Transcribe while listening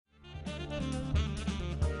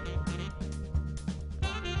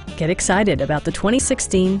Get excited about the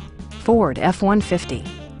 2016 Ford F-150.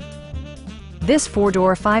 This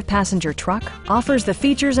four-door, five-passenger truck offers the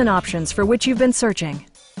features and options for which you've been searching.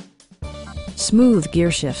 Smooth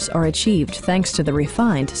gear shifts are achieved thanks to the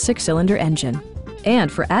refined six-cylinder engine.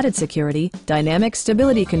 And for added security, dynamic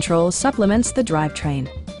stability control supplements the drivetrain.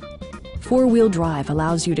 Four-wheel drive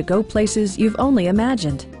allows you to go places you've only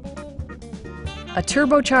imagined. A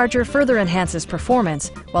turbocharger further enhances performance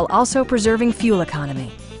while also preserving fuel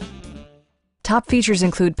economy. Top features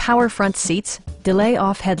include power front seats,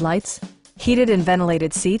 delay-off headlights, heated and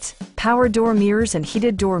ventilated seats, power door mirrors and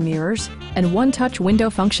heated door mirrors, and one-touch window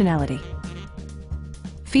functionality.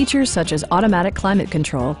 Features such as automatic climate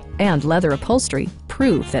control and leather upholstery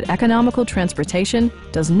prove that economical transportation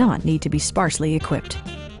does not need to be sparsely equipped.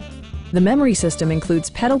 The memory system includes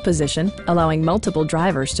pedal position, allowing multiple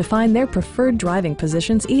drivers to find their preferred driving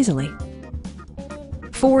positions easily.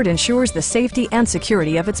 Ford ensures the safety and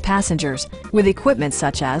security of its passengers with equipment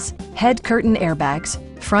such as head curtain airbags,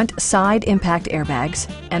 front side impact airbags,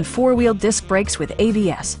 and four-wheel disc brakes with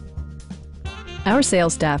ABS. Our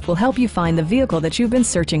sales staff will help you find the vehicle that you've been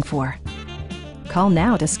searching for. Call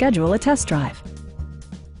now to schedule a test drive.